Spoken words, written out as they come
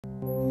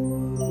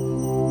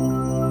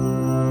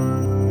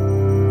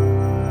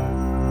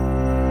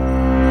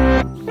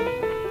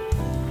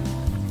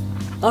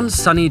On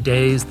sunny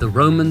days, the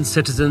Roman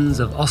citizens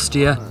of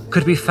Ostia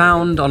could be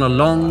found on a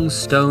long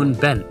stone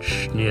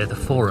bench near the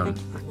Forum.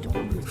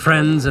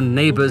 Friends and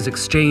neighbors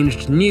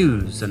exchanged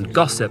news and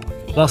gossip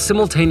while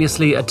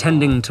simultaneously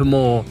attending to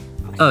more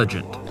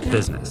urgent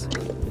business.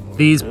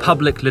 These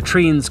public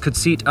latrines could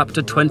seat up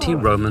to 20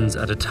 Romans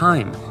at a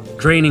time,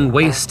 draining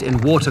waste in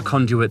water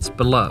conduits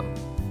below.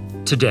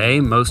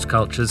 Today, most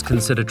cultures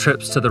consider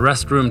trips to the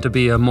restroom to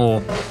be a more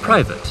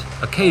private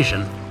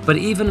occasion, but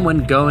even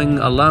when going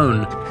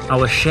alone,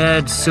 our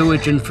shared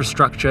sewage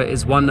infrastructure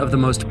is one of the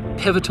most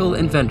pivotal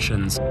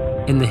inventions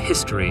in the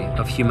history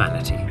of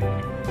humanity.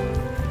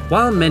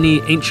 While many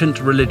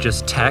ancient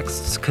religious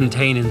texts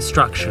contain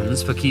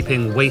instructions for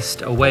keeping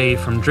waste away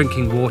from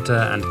drinking water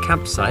and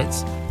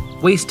campsites,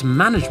 waste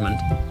management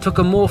took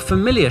a more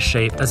familiar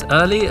shape as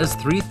early as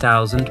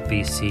 3000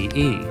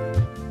 BCE.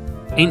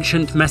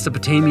 Ancient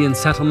Mesopotamian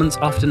settlements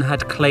often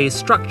had clay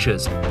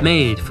structures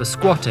made for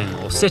squatting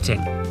or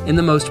sitting in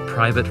the most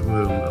private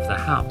room of the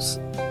house.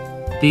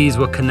 These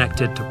were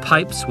connected to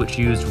pipes which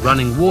used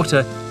running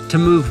water to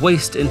move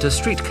waste into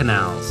street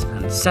canals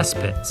and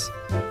cesspits.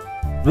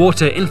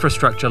 Water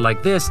infrastructure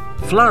like this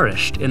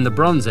flourished in the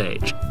Bronze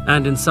Age,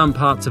 and in some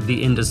parts of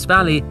the Indus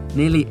Valley,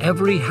 nearly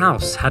every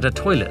house had a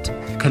toilet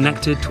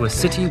connected to a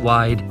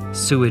city-wide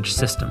sewage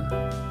system.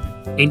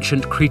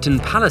 Ancient Cretan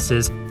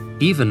palaces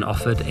even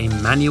offered a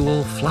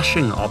manual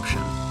flushing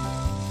option.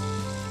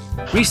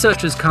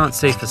 Researchers can't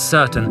say for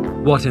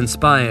certain what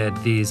inspired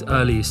these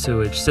early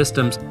sewage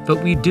systems,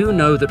 but we do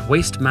know that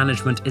waste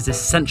management is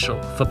essential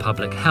for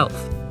public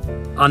health.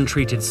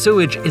 Untreated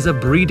sewage is a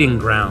breeding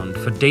ground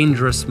for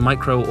dangerous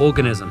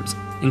microorganisms,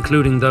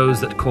 including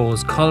those that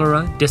cause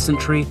cholera,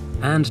 dysentery,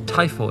 and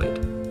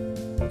typhoid.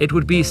 It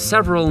would be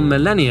several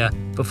millennia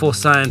before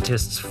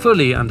scientists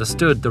fully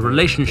understood the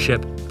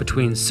relationship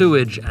between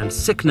sewage and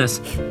sickness,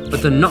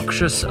 but the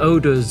noxious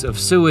odors of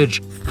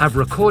sewage have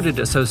recorded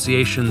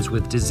associations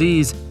with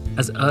disease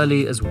as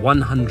early as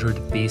 100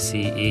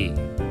 BCE.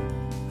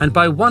 And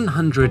by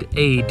 100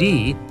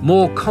 AD,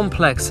 more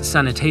complex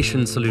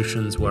sanitation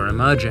solutions were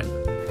emerging.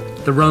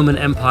 The Roman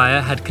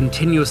Empire had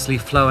continuously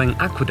flowing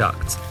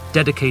aqueducts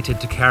dedicated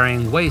to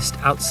carrying waste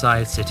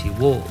outside city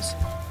walls.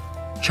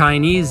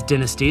 Chinese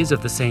dynasties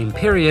of the same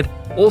period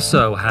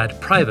also had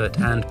private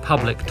and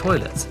public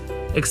toilets,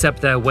 except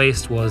their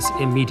waste was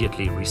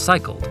immediately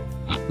recycled.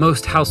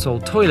 Most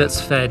household toilets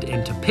fed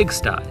into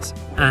pigsties,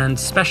 and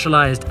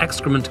specialized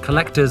excrement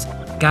collectors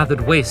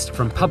gathered waste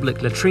from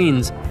public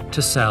latrines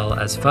to sell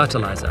as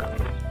fertilizer.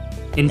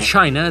 In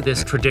China,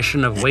 this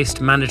tradition of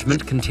waste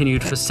management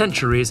continued for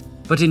centuries,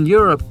 but in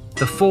Europe,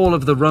 the fall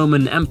of the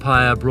Roman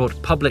Empire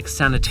brought public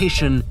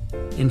sanitation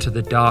into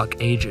the Dark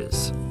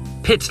Ages.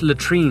 Pit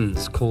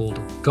latrines, called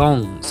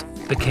gongs,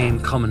 became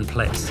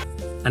commonplace,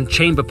 and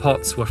chamber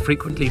pots were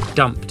frequently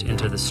dumped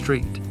into the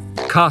street.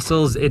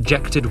 Castles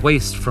ejected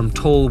waste from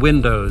tall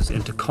windows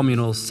into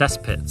communal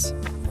cesspits.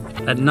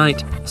 At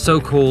night,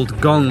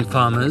 so-called gong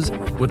farmers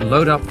would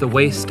load up the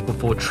waste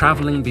before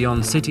traveling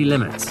beyond city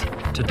limits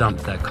to dump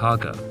their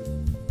cargo.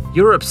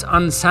 Europe's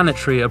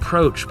unsanitary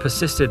approach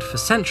persisted for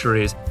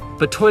centuries,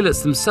 but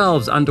toilets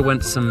themselves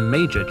underwent some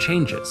major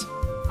changes.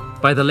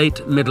 By the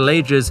late Middle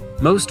Ages,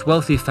 most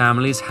wealthy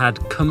families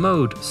had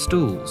commode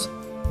stools,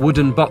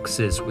 wooden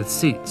boxes with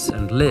seats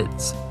and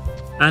lids.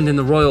 And in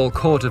the royal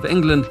court of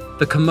England,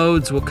 the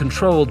commodes were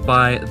controlled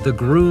by the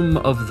groom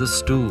of the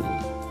stool.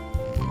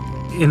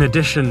 In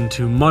addition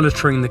to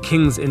monitoring the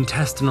king's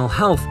intestinal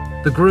health,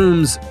 the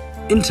groom's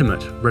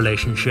intimate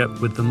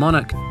relationship with the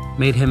monarch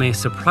made him a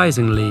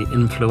surprisingly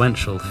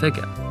influential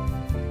figure.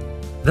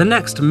 The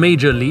next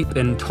major leap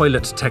in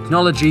toilet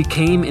technology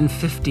came in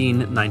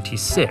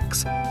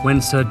 1596,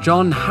 when Sir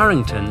John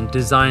Harington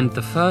designed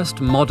the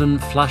first modern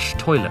flush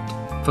toilet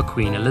for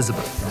Queen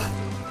Elizabeth.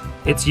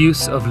 Its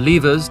use of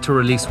levers to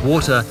release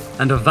water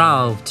and a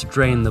valve to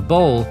drain the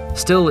bowl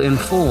still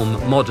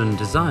inform modern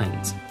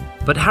designs,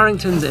 but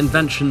Harington's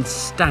invention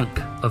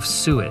stank of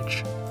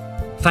sewage.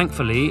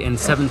 Thankfully, in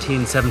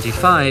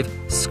 1775,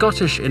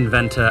 Scottish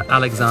inventor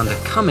Alexander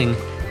Cumming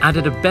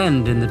added a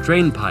bend in the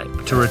drain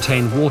pipe to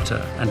retain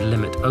water and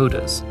limit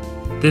odors.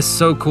 This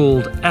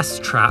so-called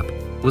S-trap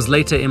was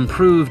later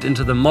improved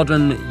into the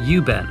modern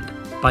U-bend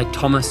by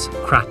Thomas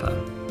Crapper,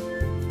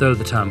 though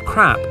the term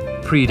crap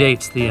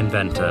predates the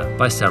inventor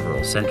by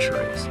several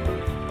centuries.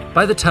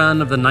 By the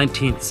turn of the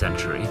 19th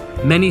century,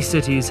 many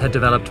cities had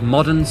developed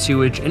modern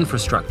sewage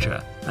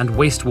infrastructure and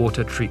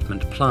wastewater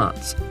treatment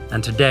plants,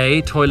 and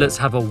today toilets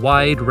have a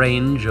wide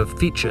range of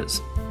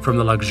features, from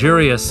the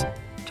luxurious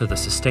to the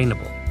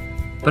sustainable.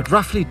 But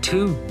roughly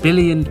 2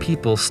 billion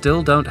people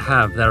still don't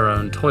have their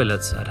own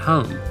toilets at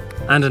home,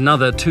 and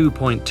another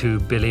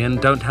 2.2 billion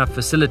don't have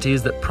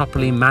facilities that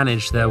properly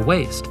manage their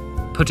waste,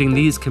 putting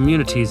these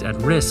communities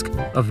at risk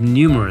of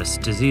numerous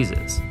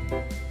diseases.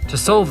 To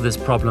solve this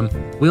problem,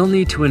 we'll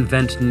need to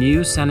invent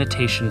new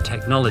sanitation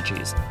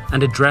technologies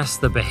and address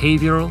the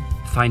behavioral,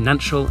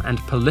 financial, and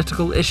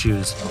political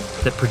issues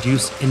that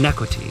produce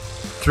inequity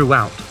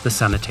throughout the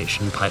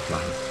sanitation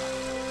pipeline.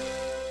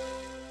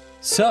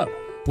 So,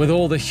 With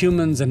all the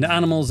humans and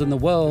animals in the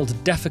world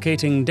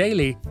defecating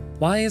daily,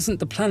 why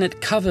isn't the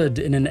planet covered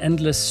in an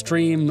endless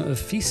stream of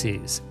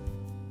feces?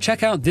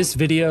 Check out this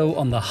video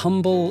on the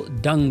humble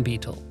dung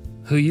beetle,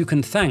 who you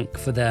can thank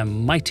for their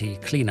mighty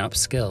cleanup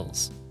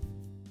skills.